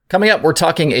Coming up, we're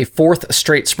talking a fourth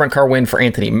straight sprint car win for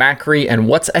Anthony Macri and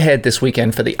what's ahead this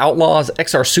weekend for the Outlaws,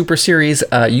 XR Super Series,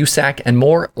 USAC, and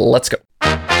more. Let's go.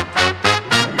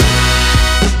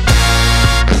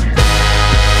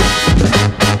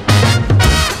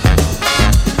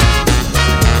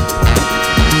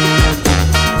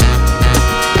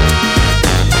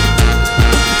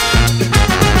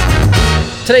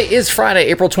 Today is Friday,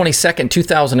 April 22nd,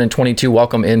 2022.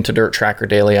 Welcome into Dirt Tracker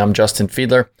Daily. I'm Justin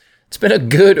Fiedler. It's been a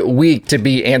good week to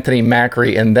be Anthony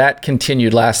Macri, and that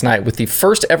continued last night with the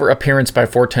first ever appearance by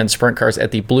 410 Sprint Cars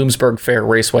at the Bloomsburg Fair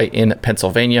Raceway in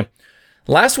Pennsylvania.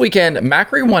 Last weekend,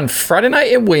 Macri won Friday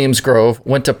night at Williams Grove,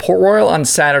 went to Port Royal on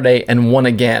Saturday, and won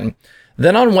again.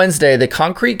 Then on Wednesday, the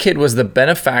Concrete Kid was the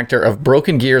benefactor of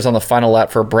broken gears on the final lap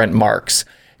for Brent Marks.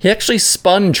 He actually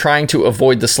spun trying to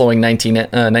avoid the slowing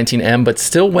 19M, but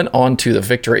still went on to the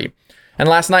victory. And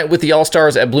last night with the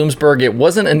All-Stars at Bloomsburg, it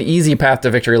wasn't an easy path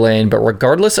to victory lane, but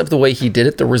regardless of the way he did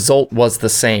it, the result was the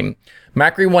same.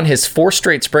 Macri won his fourth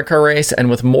straight sprint car race,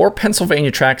 and with more Pennsylvania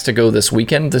tracks to go this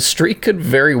weekend, the streak could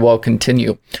very well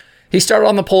continue. He started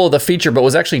on the pole of the feature, but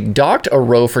was actually docked a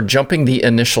row for jumping the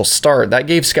initial start. That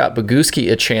gave Scott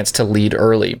Boguski a chance to lead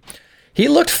early. He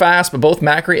looked fast, but both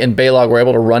Macri and Balog were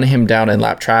able to run him down in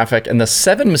lap traffic, and the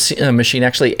 7 machine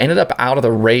actually ended up out of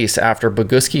the race after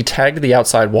Boguski tagged the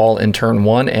outside wall in turn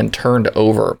 1 and turned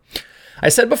over. I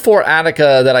said before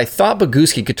Attica that I thought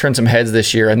Boguski could turn some heads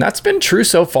this year, and that's been true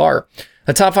so far.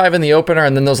 A top 5 in the opener,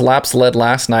 and then those laps led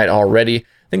last night already.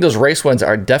 I think those race wins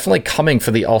are definitely coming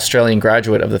for the Australian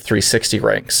graduate of the 360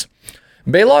 ranks.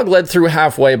 Balog led through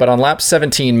halfway, but on lap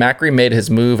 17, Macri made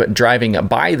his move driving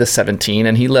by the 17,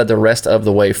 and he led the rest of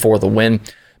the way for the win.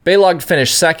 Balog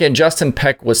finished second, Justin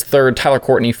Peck was third, Tyler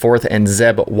Courtney fourth, and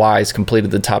Zeb Wise completed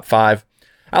the top 5.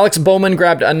 Alex Bowman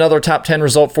grabbed another top 10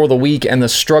 result for the week, and the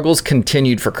struggles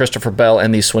continued for Christopher Bell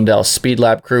and the Swindell Speed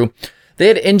Lab crew. They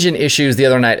had engine issues the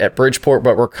other night at Bridgeport,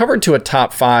 but recovered to a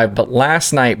top 5, but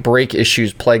last night brake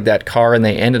issues plagued that car, and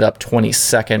they ended up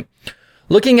 22nd.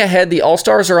 Looking ahead, the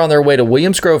All-Stars are on their way to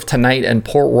Williams Grove tonight and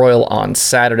Port Royal on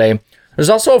Saturday. There's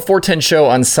also a 410 show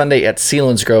on Sunday at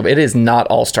Selinsgrove. It is not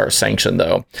All-Star sanctioned,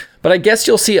 though. But I guess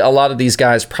you'll see a lot of these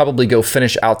guys probably go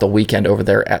finish out the weekend over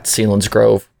there at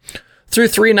Selinsgrove. Through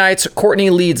 3 nights, Courtney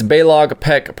leads Balog,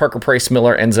 Peck, Parker Price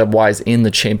Miller, and Zeb Wise in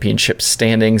the championship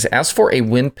standings. As for a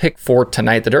win pick for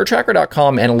tonight, the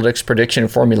DirtTracker.com analytics prediction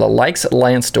formula likes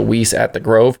Lance Deweese at the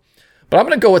Grove. But I'm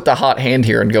going to go with the hot hand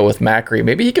here and go with Macri.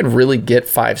 Maybe he could really get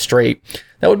 5 straight.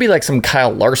 That would be like some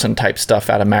Kyle Larson type stuff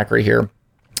out of Macri here.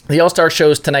 The All-Star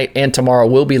shows tonight and tomorrow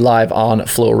will be live on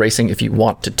Flow Racing if you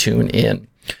want to tune in.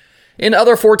 In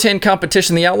other 410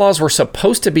 competition, the Outlaws were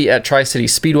supposed to be at Tri-City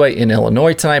Speedway in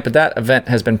Illinois tonight, but that event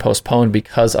has been postponed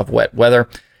because of wet weather.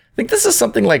 I think this is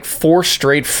something like 4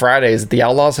 straight Fridays that the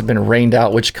Outlaws have been rained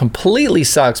out, which completely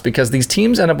sucks because these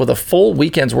teams end up with a full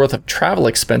weekend's worth of travel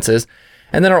expenses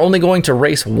and then are only going to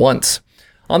race once.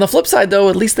 On the flip side, though,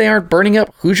 at least they aren't burning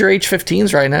up Hoosier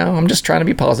H15s right now. I'm just trying to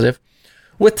be positive.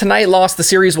 With tonight lost, the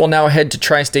series will now head to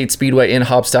Tri-State Speedway in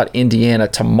Haubstadt, Indiana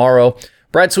tomorrow.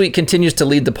 Brad Sweet continues to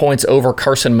lead the points over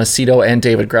Carson Macedo and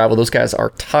David Gravel. Those guys are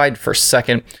tied for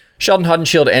second. Sheldon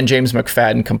Hudenshield and James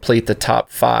McFadden complete the top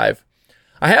 5.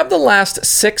 I have the last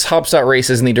 6 Haubstadt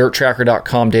races in the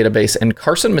DirtTracker.com database, and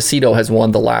Carson Macedo has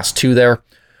won the last 2 there.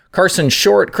 Carson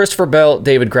Short, Christopher Bell,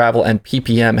 David Gravel, and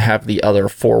PPM have the other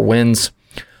 4 wins.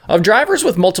 Of drivers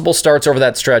with multiple starts over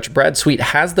that stretch, Brad Sweet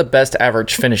has the best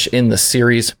average finish in the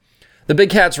series. The Big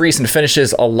Cat's recent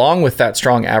finishes, along with that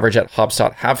strong average at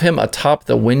Haubstadt, have him atop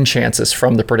the win chances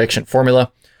from the prediction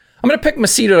formula. I'm going to pick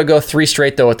Macedo to go 3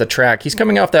 straight, though, at the track. He's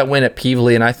coming off that win at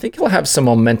Peevely, and I think he'll have some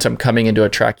momentum coming into a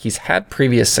track he's had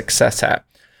previous success at.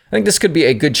 I think this could be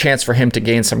a good chance for him to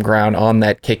gain some ground on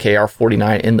that KKR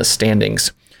 49 in the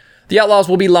standings. The Outlaws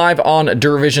will be live on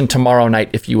DirtVision tomorrow night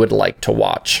if you would like to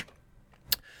watch.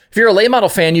 If you're a late model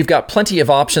fan, you've got plenty of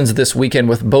options this weekend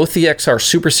with both the XR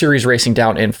Super Series racing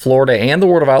down in Florida and the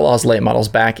World of Outlaws late models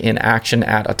back in action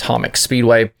at Atomic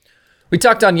Speedway. We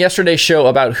talked on yesterday's show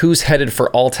about who's headed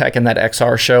for Alltech in that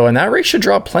XR show, and that race should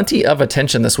draw plenty of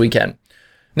attention this weekend.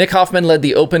 Nick Hoffman led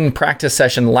the open practice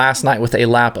session last night with a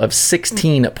lap of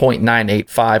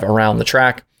 16.985 around the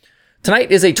track.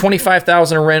 Tonight is a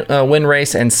 $25,000 win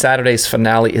race, and Saturday's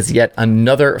finale is yet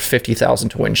another $50,000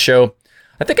 to win show.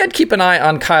 I think I'd keep an eye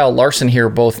on Kyle Larson here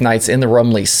both nights in the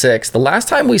Rumley 6. The last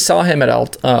time we saw him at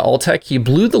Alltech, he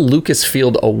blew the Lucas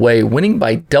Field away, winning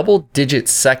by double-digit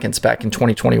seconds back in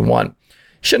 2021.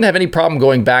 Shouldn't have any problem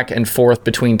going back and forth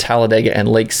between Talladega and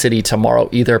Lake City tomorrow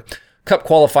either. Cup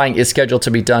qualifying is scheduled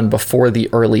to be done before the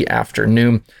early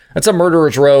afternoon. That's a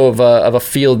murderer's row of a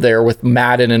field there with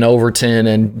Madden and Overton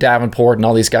and Davenport and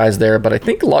all these guys there. But I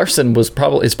think Larson is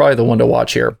probably the one to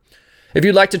watch here. If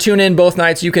you'd like to tune in both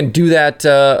nights, you can do that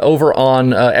over on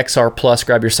XR Plus.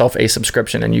 Grab yourself a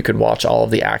subscription and you can watch all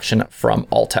of the action from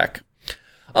Alltech.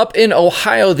 Up in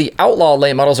Ohio, the Outlaw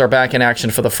late models are back in action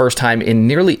for the first time in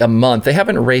nearly a month. They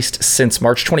haven't raced since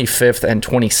March 25th and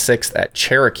 26th at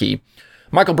Cherokee.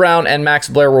 Michael Brown and Max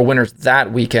Blair were winners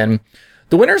that weekend.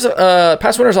 The winners,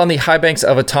 past winners on the high banks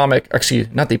of Atomic,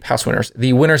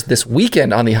 the winners this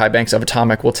weekend on the high banks of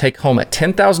Atomic will take home at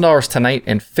 $10,000 tonight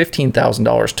and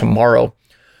 $15,000 tomorrow.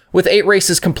 With 8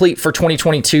 races complete for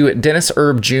 2022, Dennis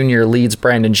Erb Jr. leads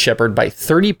Brandon Sheppard by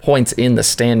 30 points in the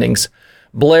standings.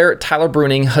 Blair, Tyler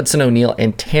Bruning, Hudson O'Neal,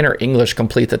 and Tanner English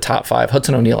complete the top 5.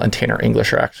 Hudson O'Neal and Tanner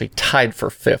English are actually tied for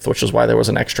 5th, which is why there was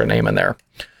an extra name in there.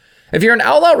 If you're an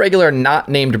Outlaw regular not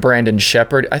named Brandon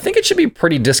Sheppard, I think it should be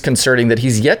pretty disconcerting that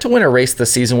he's yet to win a race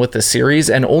this season with the series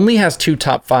and only has 2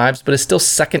 top 5s, but is still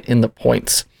second in the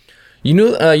points. You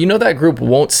know that group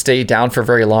won't stay down for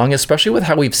very long, especially with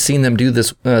how we've seen them do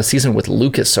this season with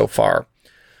Lucas so far.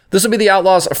 This will be the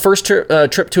Outlaws' first trip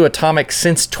to Atomic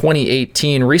since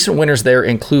 2018. Recent winners there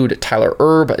include Tyler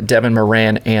Erb, Devin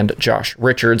Moran, and Josh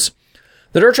Richards.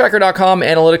 The DirtTracker.com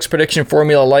analytics prediction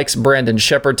formula likes Brandon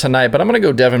Sheppard tonight, but I'm going to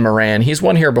go Devin Moran. He's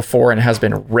won here before and has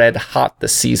been red hot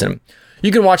this season.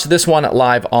 You can watch this one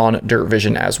live on Dirt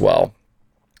Vision as well.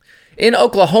 In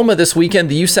Oklahoma this weekend,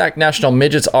 the USAC National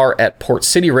Midgets are at Port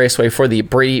City Raceway for the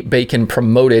Brady Bacon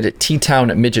promoted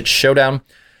T-Town Midget Showdown.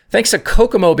 Thanks to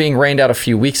Kokomo being rained out a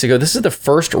few weeks ago, this is the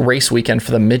first race weekend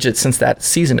for the midgets since that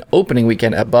season opening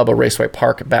weekend at Bubba Raceway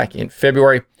Park back in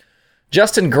February.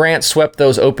 Justin Grant swept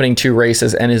those opening 2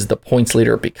 races and is the points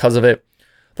leader because of it.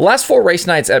 The last 4 race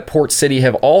nights at Port City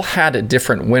have all had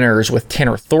different winners, with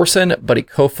Tanner Thorson, Buddy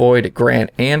Kofoid,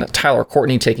 Grant, and Tyler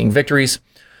Courtney taking victories.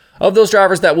 Of those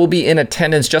drivers that will be in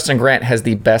attendance, Justin Grant has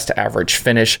the best average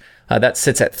finish. That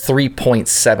sits at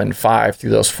 3.75 through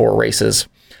those 4 races.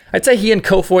 I'd say he and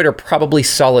Kofoid are probably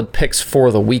solid picks for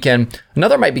the weekend.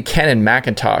 Another might be Ken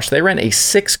McIntosh. They ran a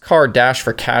 6-car dash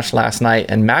for cash last night,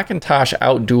 and McIntosh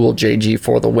outdueled JG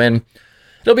for the win.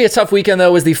 It'll be a tough weekend,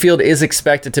 though, as the field is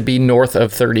expected to be north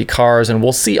of 30 cars, and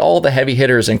we'll see all the heavy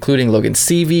hitters, including Logan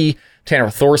Seavey, Tanner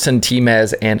Thorson,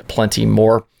 T-Mez, and plenty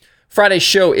more. Friday's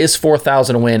show is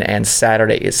 4,000 to win, and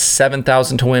Saturday is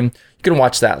 7,000 to win. You can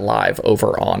watch that live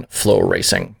over on Flow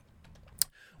Racing.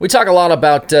 We talk a lot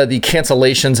about the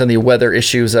cancellations and the weather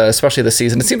issues, especially this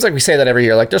season. It seems like we say that every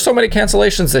year, like there's so many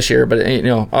cancellations this year, but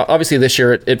obviously this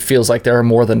year it feels like there are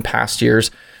more than past years.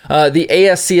 The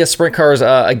ASCS Sprint Cars,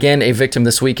 again, a victim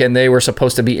this weekend. They were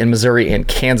supposed to be in Missouri and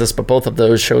Kansas, but both of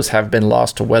those shows have been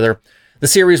lost to weather. The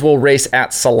series will race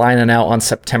at Salina now on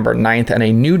September 9th, and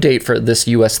a new date for this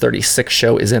US 36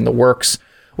 show is in the works.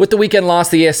 With the weekend loss,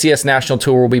 the ASCS National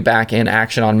Tour will be back in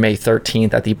action on May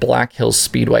 13th at the Black Hills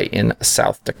Speedway in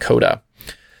South Dakota.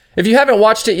 If you haven't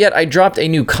watched it yet, I dropped a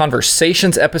new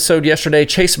Conversations episode yesterday.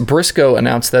 Chase Briscoe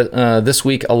announced that this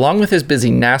week, along with his busy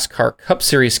NASCAR Cup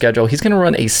Series schedule, he's going to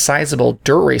run a sizable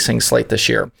dirt racing slate this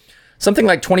year. Something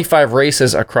like 25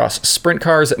 races across sprint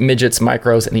cars, midgets,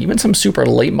 micros, and even some super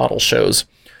late model shows.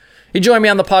 He joined me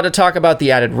on the pod to talk about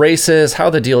the added races, how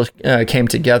the deal came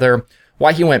together,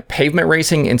 why he went pavement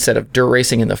racing instead of dirt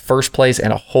racing in the first place,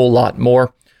 and a whole lot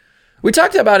more. We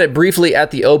talked about it briefly at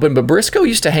the Open, but Briscoe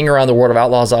used to hang around the World of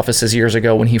Outlaws offices years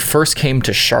ago when he first came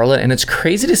to Charlotte, and it's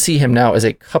crazy to see him now as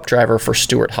a Cup driver for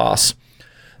Stewart Haas.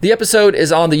 The episode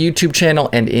is on the YouTube channel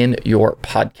and in your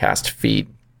podcast feed.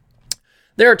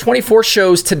 There are 24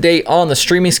 shows today on the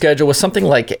streaming schedule, with something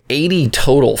like 80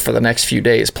 total for the next few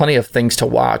days. Plenty of things to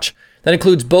watch. That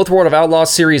includes both World of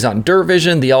Outlaws series on Dirt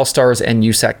Vision, the All-Stars and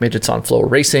USAC Midgets on Flow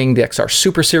Racing, the XR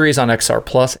Super Series on XR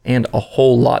Plus, and a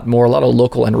whole lot more. A lot of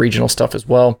local and regional stuff as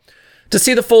well. To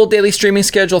see the full daily streaming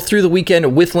schedule through the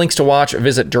weekend with links to watch,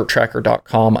 visit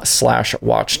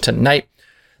dirttracker.com/watch tonight.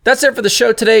 That's it for the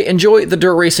show today. Enjoy the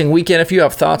dirt racing weekend. If you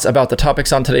have thoughts about the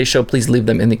topics on today's show, please leave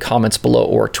them in the comments below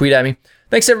or tweet at me.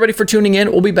 Thanks everybody for tuning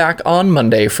in. We'll be back on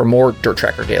Monday for more Dirt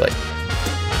Tracker Daily.